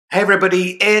Hey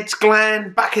everybody, it's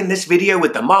Glenn, back in this video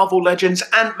with the Marvel Legends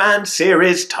Ant-Man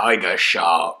series Tiger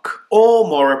Shark. Or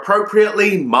more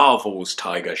appropriately, Marvel's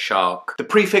Tiger Shark. The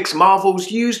prefix Marvel's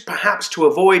used perhaps to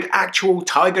avoid actual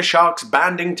tiger sharks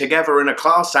banding together in a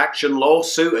class action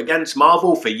lawsuit against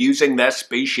Marvel for using their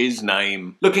species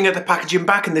name. Looking at the packaging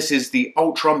back, and this is the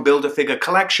Ultron Build-A-Figure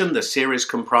collection, the series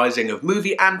comprising of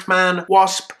movie Ant-Man,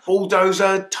 Wasp,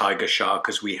 Bulldozer, Tiger Shark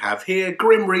as we have here,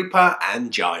 Grim Reaper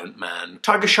and Giant Man.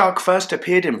 Tiger Shark first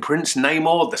appeared in Prince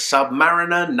Namor the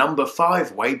Submariner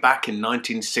 #5 way back in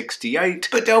 1968,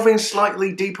 but delving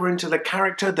slightly deeper into the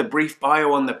character, the brief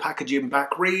bio on the packaging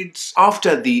back reads,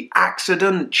 after the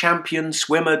accident, champion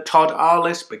swimmer Todd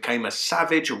Arliss became a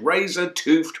savage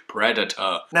razor-toothed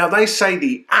predator. Now they say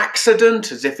the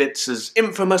accident as if it's as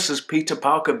infamous as Peter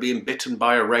Parker being bitten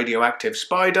by a radioactive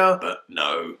spider, but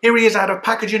no. Here he is out of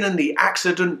packaging, and the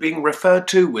accident being referred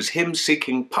to was him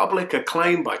seeking public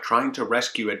acclaim by trying to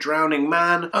rescue a drowning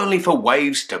man, only for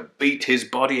waves to beat his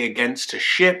body against a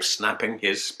ship, snapping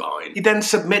his spine. He then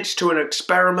submits to an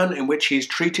experiment in which he is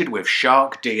treated with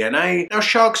shark DNA. Now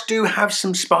sharks do have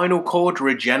some spinal cord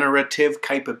regenerative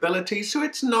capabilities, so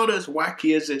it's not as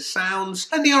wacky as it sounds,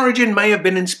 and the origin may have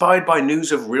been inspired by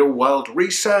news of real-world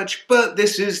research, but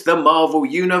this is the Marvel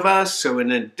Universe, so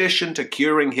in addition to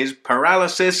curing his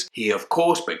paralysis, he of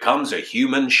course becomes a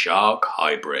human-shark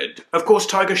hybrid. Of course,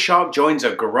 Tiger Shark joins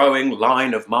a growing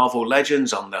line of Marvel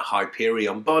Legends on the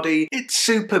Hyperion body. It's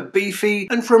super beefy,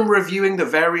 and from reviewing the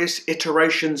various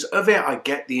iterations of it, I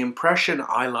get the impression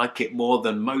I like it more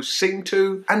than most seem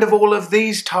to. And of all of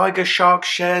these, Tiger Shark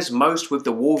shares most with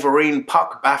the Wolverine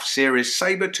Puck Bath series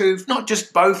Sabretooth, not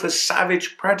just both as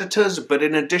savage predators, but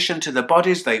in addition to the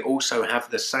bodies, they also have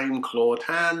the same clawed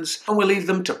hands, and we'll leave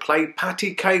them to play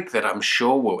patty cake that I'm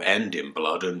sure will end in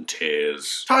blood and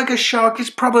tears. Tiger Shark is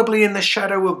probably in the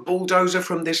shadow of Bulldozer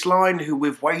from this line, who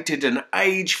we've waited an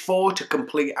age for to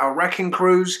complete our Wrecking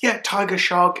Crews, yet Tiger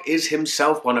Shark is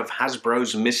himself one of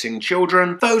Hasbro's missing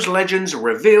children, those legends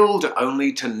revealed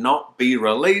only to not be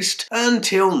released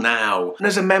until now. And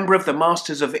as a member of the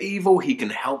Masters of Evil, he can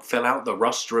help fill out the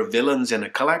roster of villains in a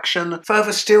collection.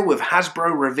 Further still, with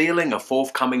Hasbro revealing a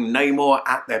forthcoming Namor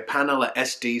at their panel at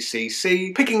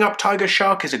SDCC, picking up Tiger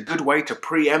Shark is a good way to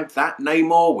preempt that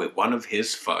Namor with one of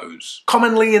his foes.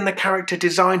 Commonly in the character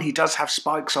design, he does have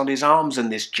spikes on his arms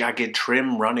and this jagged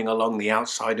trim running along the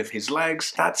outside of his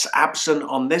legs. That's absent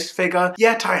on this figure,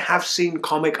 yet I have seen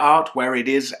comic art where it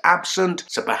is absent,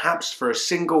 so perhaps for a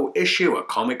single issue a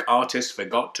comic artist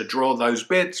forgot to draw those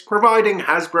bits, providing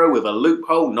Hasbro with a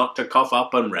loophole not to cough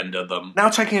up and render them. Now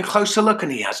taking a closer look,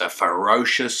 and he has a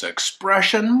ferocious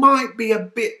expression, might be a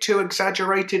bit too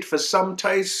exaggerated for some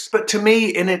tastes, but to me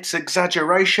in its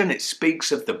exaggeration it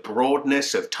speaks of the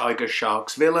broadness of Tiger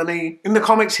Shark's villainy. In the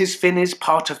comics his fin is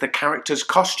part of the character's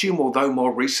costume, although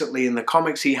more recently in the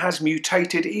comics he has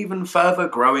mutated even further,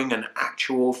 growing an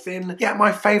actual fin. Yet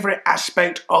my favourite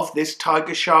aspect of this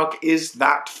Tiger Shark is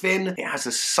that fin. It has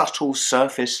a subtle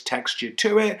surface texture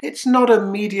to it. It's not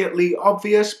immediately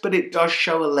obvious, but it does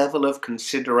show a level of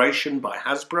consideration by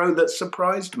Hasbro that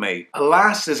surprised me.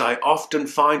 Alas, as I often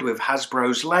find with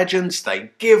Hasbro's legends,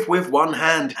 they give with one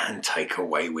hand and take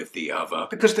away with the other,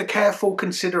 because the careful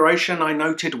consideration I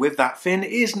noted with that fin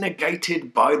is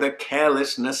negated by the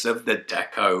carelessness of the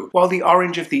deco. While the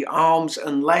orange of the arms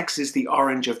and legs is the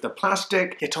orange of the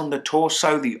plastic, yet on the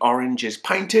torso the orange is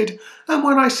painted, and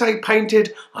when I say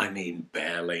painted, I mean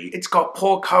barely. It's got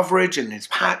poor coverage and is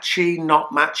patchy,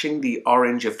 not matching the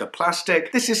orange of the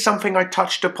plastic. This is something I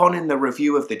touched upon in the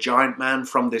review of the Giant Man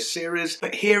from this series,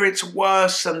 but here it's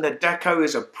worse, and the deco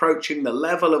is approaching the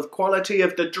level of quality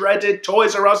of the dreaded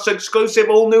Toys R Us exclusive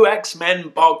all-new X-Men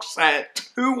box set.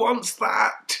 Who wants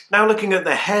that? Now looking at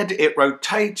the head, it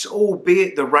rotates,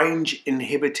 albeit the range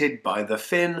inhibited by the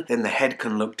fin. Then the head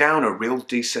can look down a real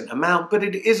decent amount, but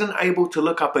it isn't able to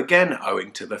look up again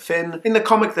owing to the fin. In the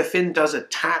comic the fin does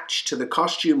attach to the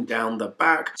costume down the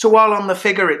back, so while on the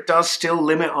figure it does still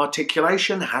limit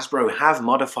articulation, Hasbro have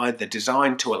modified the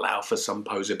design to allow for some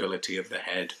posability of the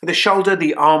head. For the shoulder,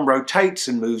 the arm rotates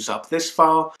and moves up this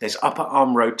far. There's upper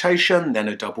arm rotation, then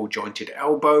a double jointed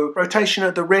elbow, rotation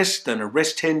at the wrist, then a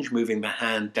wrist hinge moving the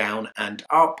hand down and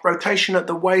up, rotation at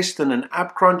the waist, then an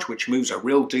ab crunch which moves a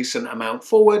real decent amount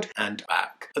forward and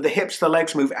back. At the hips the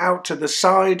legs move out to the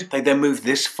side, they then move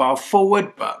this far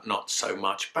forward but not so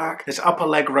much back. There's upper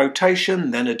leg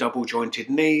rotation, then a double jointed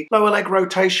knee, lower leg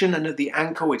rotation, and at the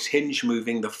ankle it's hinge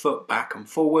moving the foot back and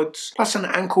forwards, plus an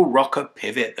ankle rocker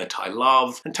pivot that I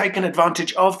love. And taking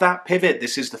advantage of that pivot,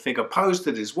 this is the figure posed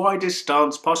at its widest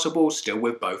stance possible, still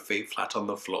with both feet flat on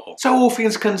the floor. So all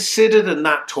things considered, and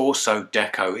that torso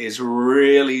deco is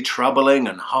really really troubling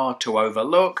and hard to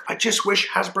overlook. I just wish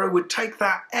Hasbro would take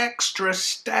that extra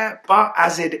step, but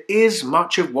as it is,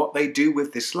 much of what they do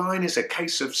with this line is a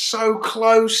case of so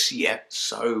close yet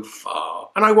so far.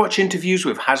 And I watch interviews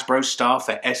with Hasbro staff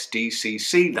at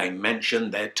SDCC, they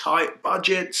mention their tight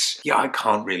budgets. Yeah, I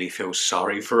can't really feel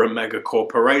sorry for a mega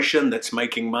corporation that's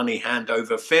making money hand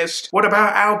over fist. What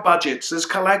about our budgets as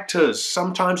collectors?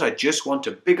 Sometimes I just want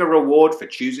a bigger reward for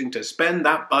choosing to spend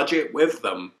that budget with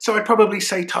them. So I'd probably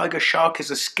say Tiger Shark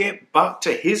is a skip, but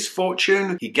to his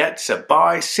fortune, he gets a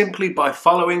buy simply by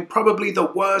following probably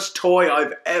the worst toy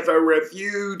I've ever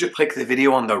reviewed. Click the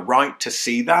video on the right to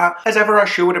see that. As ever, I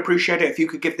sure would appreciate it if you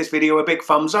could give this video a big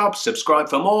thumbs up, subscribe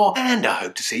for more, and I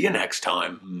hope to see you next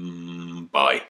time. Bye.